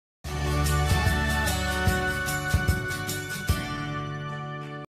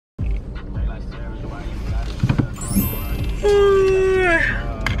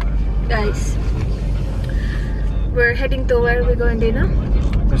Guys, we're heading to where we're going to now?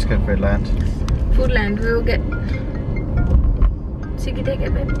 Let's go Foodland. Foodland. We will get. Sige, take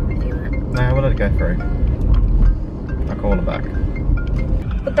it, babe, if you want. No, we'll let it go through. I'll call her back.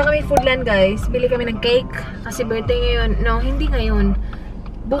 Punta kami Foodland, guys. Bili kami ng cake. Kasi birthday ngayon. No, hindi ngayon.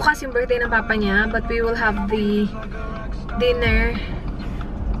 Bukas yung birthday ng papa niya. But we will have the dinner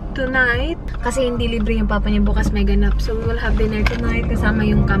tonight. Kasi hindi libre yung papa niya. Bukas may ganap. So we will have dinner tonight. Kasama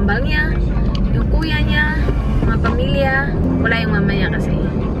yung kambal niya. Yung kuya niya. Mga pamilya. Wala yung mama niya kasi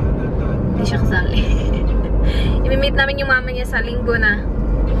hindi siya kasali. I-meet namin yung mama niya sa linggo na.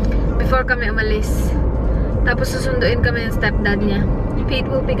 Before kami umalis. Tapos susunduin kami ng stepdad niya. Pete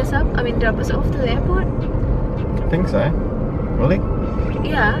will pick us up. I mean, drop us off to the airport. I think so. Really?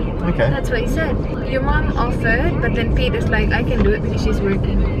 Yeah. Okay. That's what he said. Your mom offered, but then Pete is like, I can do it because she's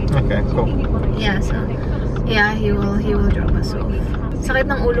working. Okay, cool. Yeah, so yeah, he will drop us off.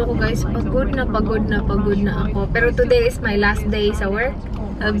 Sakit ng ulo ko, guys. Pagod na ako. Pero today is my last day sa work.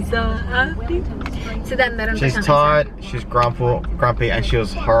 I'm so happy. So then, She's tired, she's grumpy, and she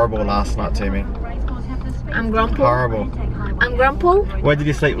was horrible last night to me. I'm grumple. Horrible. I'm grumple. Where did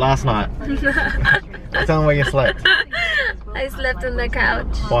you sleep last night? Tell me where you slept. I slept on the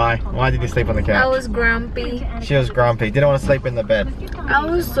couch. Why? Why did you sleep on the couch? I was grumpy. She was grumpy. Didn't want to sleep in the bed. I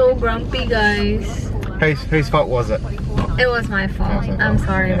was so grumpy, guys. Whose fault was it? It was my fault. I'm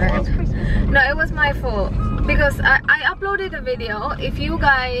sorry, babe. No, it was my fault. Because I uploaded a video. If you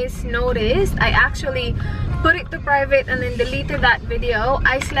guys noticed, I actually put it to private and then deleted that video.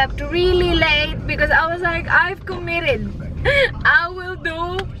 I slept really late because I was like, I've committed. I will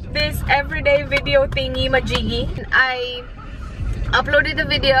do this everyday video thingy majiggy. I uploaded the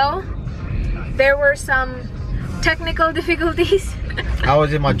video. There were some technical difficulties. I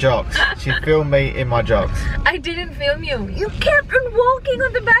was in my jocks. She filmed me in my jocks. I didn't film you. You kept on walking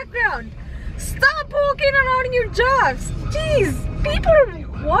on the background. Stop walking around in your jocks. Jeez, people are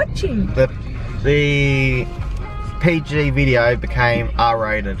watching. The PG video became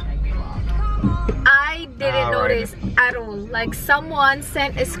R-rated. I didn't notice at all. Like, someone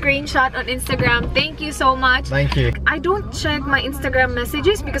sent a screenshot on Instagram. Thank you so much. Thank you. I don't check my Instagram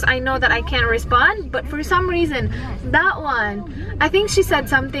messages because I know that I can't respond. But for some reason, that one, I think she said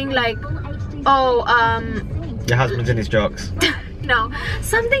something like, oh, your husband's in his jocks. No,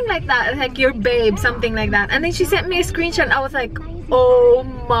 something like that, like your babe, something like that. And then she sent me a screenshot. I was like, oh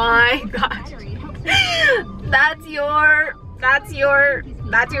my gosh, that's your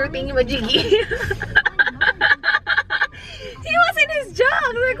thingy-majiggy. He was in his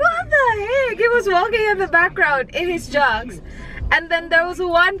jogs. Like, what the heck? He was walking in the background in his jogs. And then there was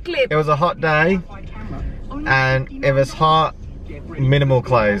one clip. It was a hot day, and it was hot, minimal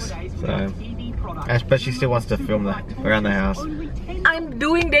clothes. So, but she still wants to film that around the house. I'm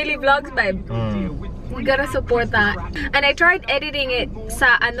doing daily vlogs, babe. We gotta support that. And I tried editing it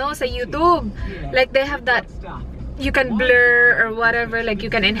sa YouTube. Like, they have that, you can blur or whatever, like you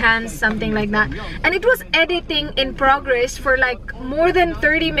can enhance something like that. And it was editing in progress for like more than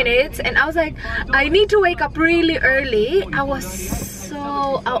 30 minutes. And I was like, I need to wake up really early. I was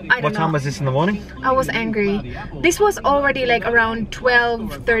so, I don't know. What time was this in the morning? I was angry. This was already like around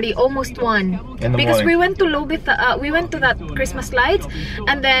 12:30, almost 1. Because we went to we went to that Christmas lights,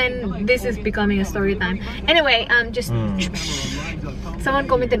 and then this is becoming a story time. Anyway, just someone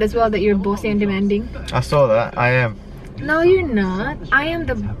commented as well that you're bossy and demanding. I saw that. I am. No, you're not. I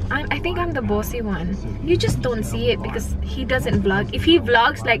think I'm the bossy one. You just don't see it because he doesn't vlog. If he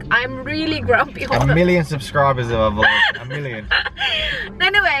vlogs, like, I'm really grumpy. A million subscribers if I vlog. A million.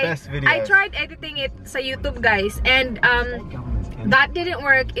 Anyway, I tried editing it sa YouTube, guys, and that didn't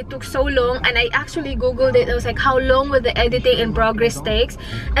work. It took so long, and I actually googled it. I was like, how long will the editing in progress takes?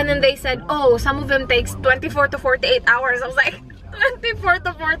 And then they said, oh, some of them takes 24 to 48 hours. I was like, 24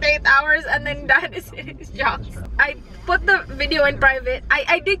 to 48 hours, and then that is his job. I put the video in private.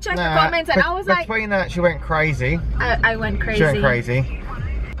 I did check the comments, and I was like, between that, she went crazy. I went crazy. She went crazy.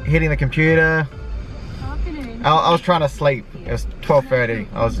 Hitting the computer. I was trying to sleep. It was 12:30.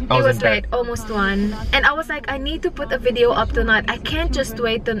 I was late, almost 1. And I was like, I need to put a video up tonight. I can't just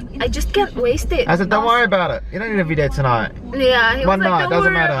wait. I just can't waste it. I said, don't worry about it. You don't need a video tonight. Yeah, he was One like, night, don't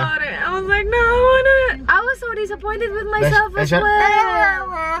doesn't worry matter. about it. I was like, no, I want it. I was so disappointed with myself as well.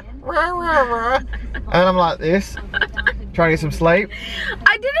 And I'm like this, trying to get some sleep.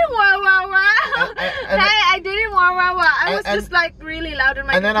 I didn't I didn't I was just like really loud in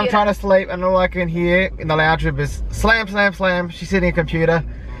my And then I'm trying to sleep, and all I can hear in the lounge room is slam, slam, slam. She's sitting at a computer,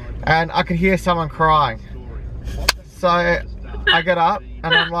 and I could hear someone crying. So I get up,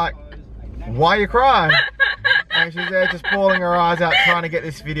 and I'm like, why are you crying? And she's there just bawling her eyes out trying to get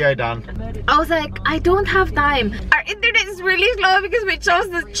this video done. I was like, I don't have time. Our internet is really slow because we chose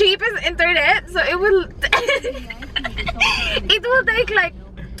the cheapest internet, so it will it will take like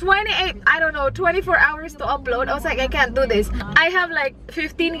 24 hours to upload. I was like, I can't do this. I have like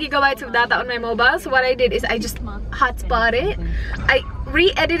 15 gigabytes of data on my mobile, so what I did is I just hotspot it. I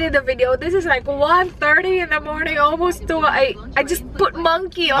re-edited the video. This is like 1:30 in the morning, almost 2. I just put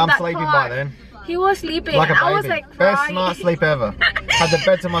monkey on that sleeping part. by then. He was sleeping. Like a baby. I was like crying. Best night sleep ever. Had the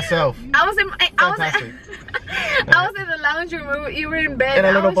bed to myself. I was in Fantastic. I was in the lounge room. You were in bed. In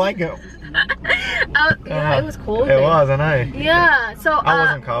a little blanket. Yeah, it was cold. It was, I know. Yeah, so I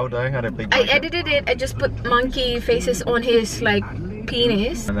wasn't cold though. I had a big blanket. I edited it. I just put monkey faces on his like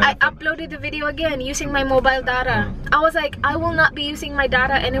penis. I uploaded the video again using my mobile data. I was like, I will not be using my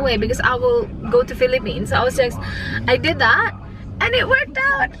data anyway because I will go to Philippines. So I was just, I did that and it worked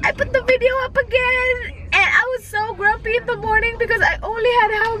out. I put the video up again and I was so grumpy in the morning because I only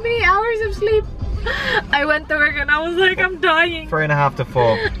had how many hours of sleep? I went to work and I was like, I'm dying. 3.5 to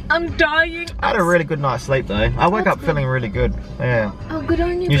 4. I'm dying. I had a really good night's sleep though. I woke up feeling really good. Yeah. Oh, good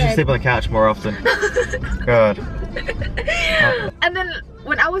on you, You should babe. sleep on the couch more often. Good. And then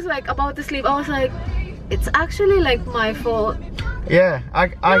when I was like about to sleep, I was like, it's actually like my fault. Yeah, No,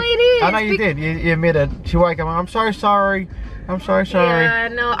 it is. I know you did. You admitted. She woke up. I'm so sorry. I'm so sorry. Yeah,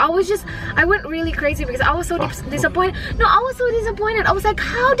 no, I went really crazy because I was so disappointed. No, I was so disappointed. I was like,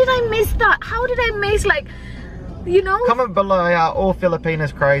 how did I miss that? How did I miss, like, you know? Comment below how all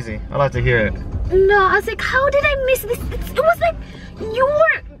Filipinos crazy. I'd like to hear it. No, I was like, how did I miss this? It was like, you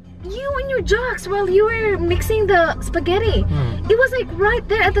and your jocks while you were mixing the spaghetti. It was like right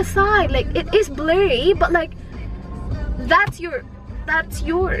there at the side. Like, it is blurry, but like, that's yours.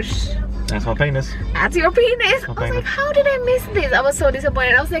 That's my penis. That's your penis. I was like, how did I miss this? I was so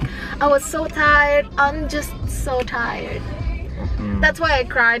disappointed. I was like, I was so tired. I'm just so tired. That's why I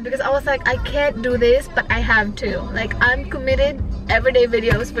cried, because I was like, I can't do this, but I have to. Like, I'm committed. Everyday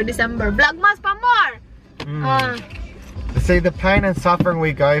videos for December. Vlogmas pa more! See, the pain and suffering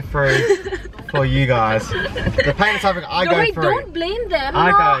we go through for you guys. The pain and suffering I go through. Don't blame them.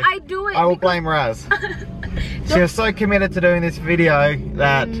 I do it. I will blame Raz. She was so committed to doing this video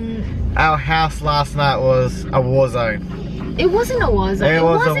that our house last night was a war zone. It wasn't a war zone. It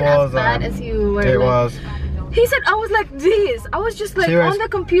wasn't as bad as you were. It was. He said I was like this. I was just like on the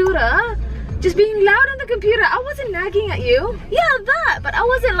computer, just being loud on the computer. I wasn't nagging at you. Yeah, that. But I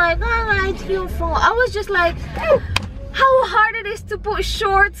wasn't like, oh, it's your fault. I was just like, how hard it is to put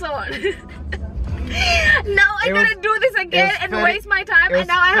shorts on. Now I'm gonna do this again and waste my time, and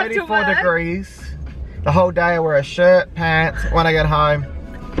now I have to work. 34 degrees. The whole day I wear a shirt, pants. When I get home,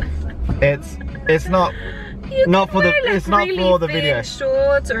 it's not for the like it's not really for the thin video.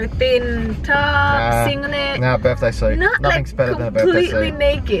 Shorts or thin top, singlet. No, birthday suit. Nothing's like better than a birthday suit. Completely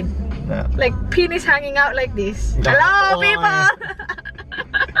naked. No. Like penis hanging out like this. No. Hello, people.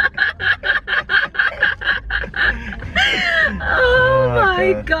 Oh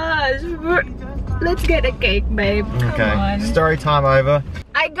my gosh. Let's get a cake, babe. Okay. Story time over.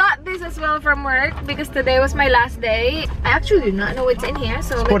 I got this as well from work because today was my last day. I actually do not know what's in here,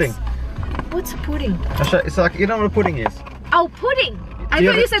 so pudding. What's pudding? It's like, you know what a pudding is? Oh, pudding! I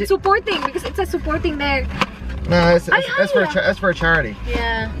thought you said supporting because it says supporting there. No, it's for a charity.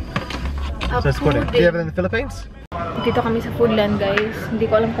 Yeah. So it's pudding. Do you have it in the Philippines? Dito kami sa Foodland, guys. Hindi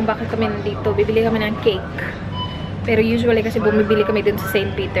ko alam kung bakit kami nandito. Bibili kami ng cake. Pero usually kasi bumibili kami dun sa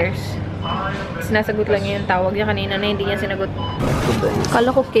St. Peter's. Sinasagot lang niya yung tawag niya kanina na hindi niya sinagot. Kala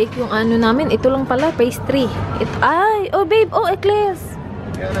ko cake yung ano namin. Ito lang pala, pastry. Oh babe, oh eclairs.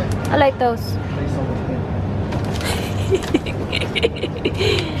 I like those.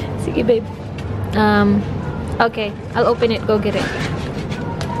 Sige babe. Okay, I'll open it. Go get it.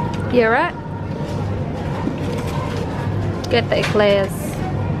 You alright? Get the eclairs.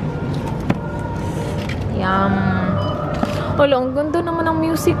 Yum. Wala, ang ganda naman ng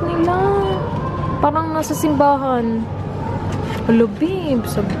music nila. Parang nasa simbahan. Hello, babe.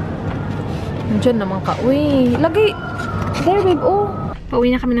 Diyan naman ka. Uy, lagay. There, babe. Oh.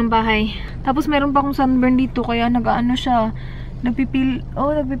 Pauwi na kami ng bahay. Tapos meron pa akong sunburn dito. Kaya nag-ano siya. Nagpipil. Oh,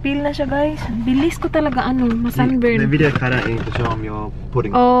 nagpipil na siya, guys. Bilis ko talaga masunburn. The video cut out to show them your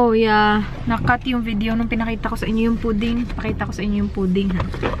pudding. Oh, yeah. Nakat yung video nung pinakita ko sa inyo yung pudding. Pakita ko sa inyo yung pudding, ha.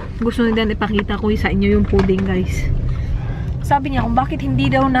 Gusto nila ipakita ko sa inyo yung pudding, guys. Sabi niya bakit hindi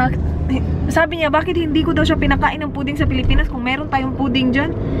ko daw siya pinakain ng pudding sa Pilipinas kung meron tayong pudding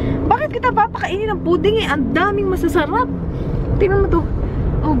dyan. Bakit kita papakainin ng pudding eh? Ang daming masasarap. Tingnan mo to.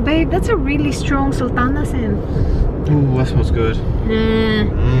 Oh babe, babe, that's a really strong sultana scent. Ooh, that smells good.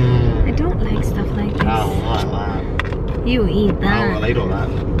 I don't like stuff like this. I don't like that. You eat that. I'll eat all that.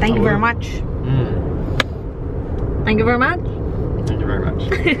 Thank you very much. Thank you very much. Thank you very much.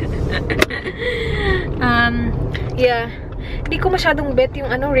 Yeah. Hindi ko masyadong bet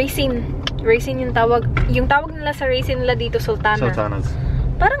yung ano, raisin. Raisin yung tawag. Yung tawag nila sa raisin nila dito, sultana. Sultanas.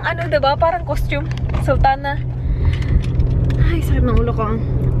 Parang ano, diba? Parang costume. Sultana. Ay, sakit ng ulo ko.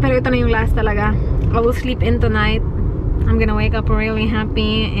 Pero ito na yung last talaga. I will sleep in tonight. I'm gonna wake up really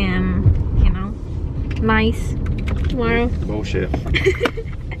happy and, you know, nice tomorrow. Bullshit.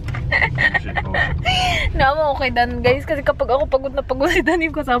 Nawa okay Dan, guys. Kasi kapag ako pagod na pagod si Dan,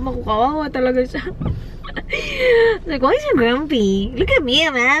 yung kasama ko, kawawa talaga siya. Like, why is you grumpy? Look at me,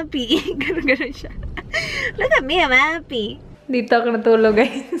 I'm happy. Ganun siya. Look at me, I'm happy. Dito ako natulog,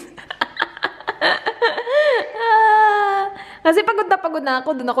 guys. Kasi pagod na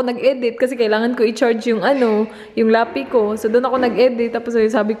ako, doon ako nag-edit kasi kailangan ko i-charge yung ano, yung lapi ko. So doon ako nag-edit, tapos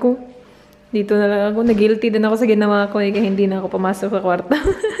sabi ko, dito na lang ako, nag-guilty din ako sa ginawa ko kaya hindi na ako pumasok sa kwarto.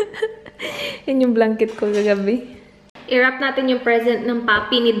 Yan yung blanket ko kagabi. I-wrap natin yung present ng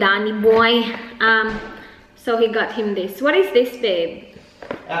papi ni Danny Boy. So he got him this. What is this, babe?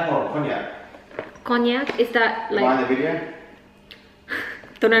 Apple, cognac. Cognac? Is that like... Am I in the video?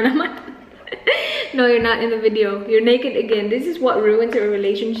 Ito na naman. No, you're not in the video. You're naked again. This is what ruins your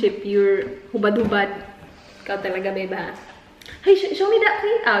relationship. You're hubad-hubad. Ikaw talaga, babe, ha? Hey, show me that,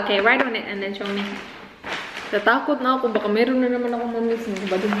 please. Ah, okay, write on it and then show me. Natakot na ako. Baka meron na naman ako mamiss.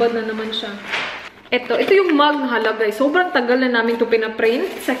 Hubad-hubad na naman siya. Ito yung mug na halaga. Sobrang tagal na namin ito pinaprint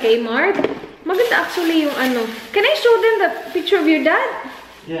sa Kmart. Maganda actually yung ano. Can I show them the picture of your dad?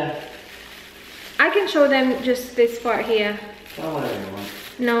 Yeah. I can show them just this part here. Oh, whatever you want.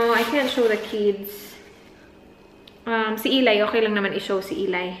 No, I can't show the kids. Si Eli, okay lang naman i-show si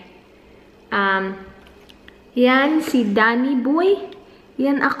Eli. Yan, si Danny Boy.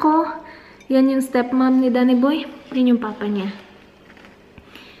 Yan ako. Yan yung stepmom ni Danny Boy. Yan yung papa niya.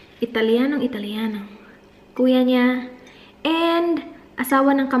 Italianong Italiano. Kuya niya. And,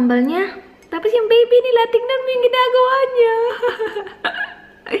 asawa ng kambal niya. Tapos yung baby nila, tignan mo yung ginagawa niya.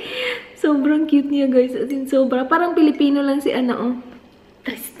 Sobrang cute niya, guys. As in, sobra. Parang Pilipino lang si ano, oh.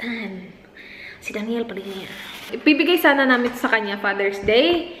 Tristan. Si Daniel pala niya. Ipibigay sana namin sa kanya Father's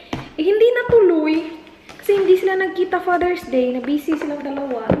Day. Eh, hindi natuloy. Kasi hindi sila nagkita Father's Day. Na-busy silang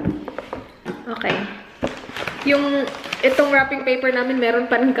dalawa. Okay. Itong wrapping paper namin, meron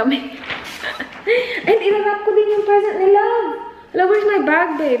pa rin kami. And i-wrap ko din yung present nila. Hello, where's my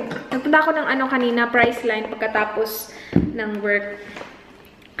bag, babe? Nagpunta ako ng ano kanina, Priceline, pagkatapos ng work.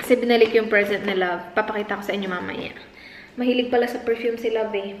 Kasi binalik yung present nila. Papakita ko sa inyo mamaya. Mahilig pala sa perfume si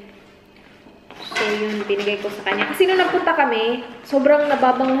Love, eh. So, yun, binigay ko sa kanya. Kasi nung nagpunta kami, sobrang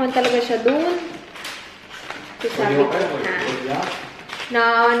nababanguhan talaga siya dun. So, sabi ko, no,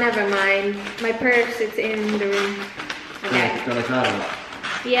 never mind. My purse, it's in the room. Okay.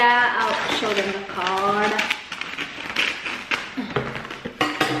 Yeah, I'll show them the card.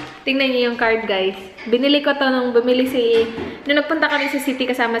 Tingnan niyo yung card, guys. Binili ko to nung nung nagpunta kami sa city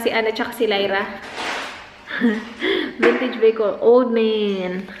kasama si Anna tsaka si Lyra. Vintage vehicle. Old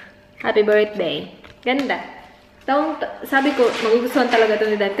man. Happy birthday. Ganda. Sabi ko, magugustuhan talaga ito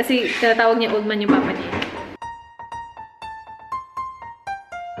ni Dad. Kasi tinatawag niya old man yung papa niya.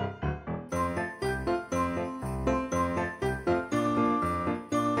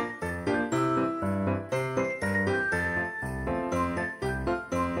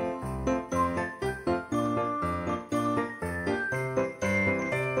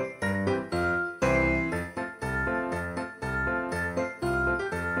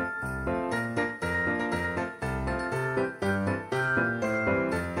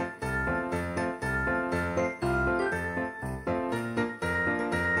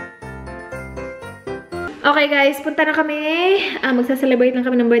 Okay guys, punta na kami. Magsa-celebrate lang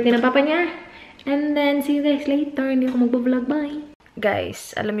kami ng birthday ng papa niya. And then, see you guys later. Hindi ako magbablog. Bye!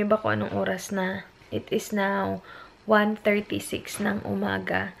 Guys, alam niyo ba kung anong oras na? It is now 1:36 ng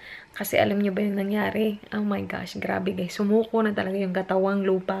umaga. Kasi alam niyo ba yung nangyari? Oh my gosh, grabe guys. Sumuko na talaga yung katawang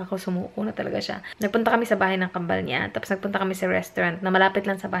lupa ko. Sumuko na talaga siya. Nagpunta kami sa bahay ng kambal niya. Tapos nagpunta kami sa restaurant na malapit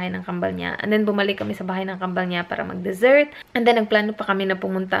lang sa bahay ng kambal niya. And then bumalik kami sa bahay ng kambal niya para mag-dessert. And then nagplano pa kami na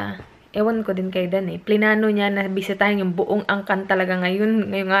pumunta Ewan ko din kay Dan eh. Plinano niya na bisitahin yung buong angkan talaga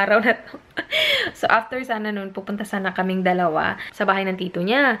ngayong araw na to. So, after sana nun, pupunta sana kaming dalawa sa bahay ng tito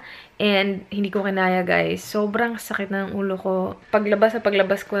niya. And, hindi ko kinaya, guys. Sobrang sakit na ng ulo ko.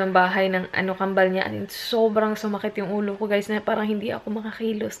 Paglabas ko ng bahay ng kambal niya, sobrang sumakit yung ulo ko, guys, na parang hindi ako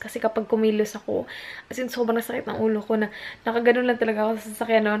makakilos. Kasi kapag kumilos ako, as in, sobrang sakit ng ulo ko na nakaganon lang talaga ako sa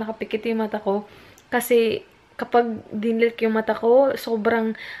sasakyan, no? Nakapikit yung mata ko. Kasi, kapag dinilit yung mata ko,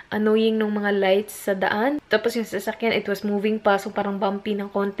 sobrang annoying ng mga lights sa daan. Tapos yung sasakyan, it was moving pa, so parang bumpy ng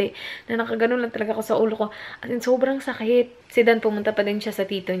konti. Na nakaganon lang talaga ako sa ulo ko. As in, sobrang sakit. Si Dan pumunta pa din siya sa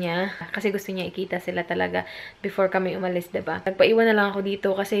tito niya. Kasi gusto niya ikita sila talaga before kami umalis, diba? Nagpaiwan na lang ako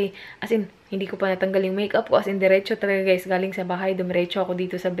dito kasi, as in, hindi ko pa natanggal yung makeup ko. As in, diretso talaga, guys. Galing sa bahay, dumiretso ako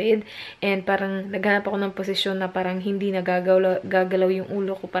dito sa bed. And parang naghanap ako ng posisyon na parang hindi gagalaw yung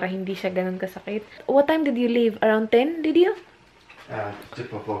ulo ko para hindi siya ganun kasakit. What time did you leave? Around 10, did you?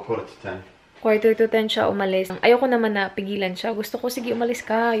 Just before 9:45. 9:45 siya umalis. Ayoko naman na pigilan siya. Gusto ko, sige, umalis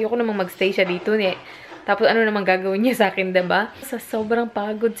ka. Ayoko namang magstay siya dito eh. Tapos ano naman gagawin niya sa akin, diba? Sa sobrang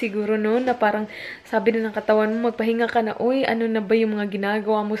pagod siguro noon na parang sabi na ng katawan mo, magpahinga ka na, uy, ano na ba yung mga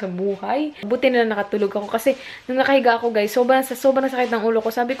ginagawa mo sa buhay? Buti na nakatulog ako kasi nung nakahiga ako, guys, sobrang sakit ng ulo ko.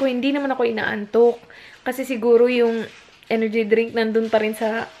 Sabi ko, hindi naman ako inaantok. Kasi siguro yung energy drink nandun pa rin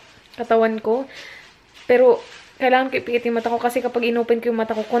sa katawan ko. Pero kailangan ko ipikit yung mata ko kasi kapag inopen ko yung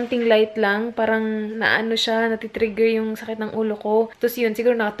mata ko, konting light lang, parang naano siya, natitrigger yung sakit ng ulo ko. Tapos yun,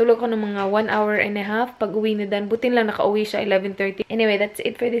 siguro nakatulog ko ng mga 1 hour and a half pag uwi na Dan. Butin lang nakauwi siya 11:30. Anyway, that's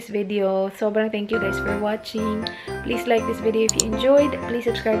it for this video. Sobrang thank you guys for watching. Please like this video if you enjoyed. Please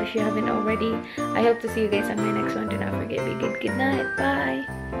subscribe if you haven't already. I hope to see you guys on my next one. Do not forget, be good. Good night.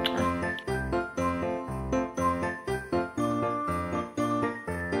 Bye!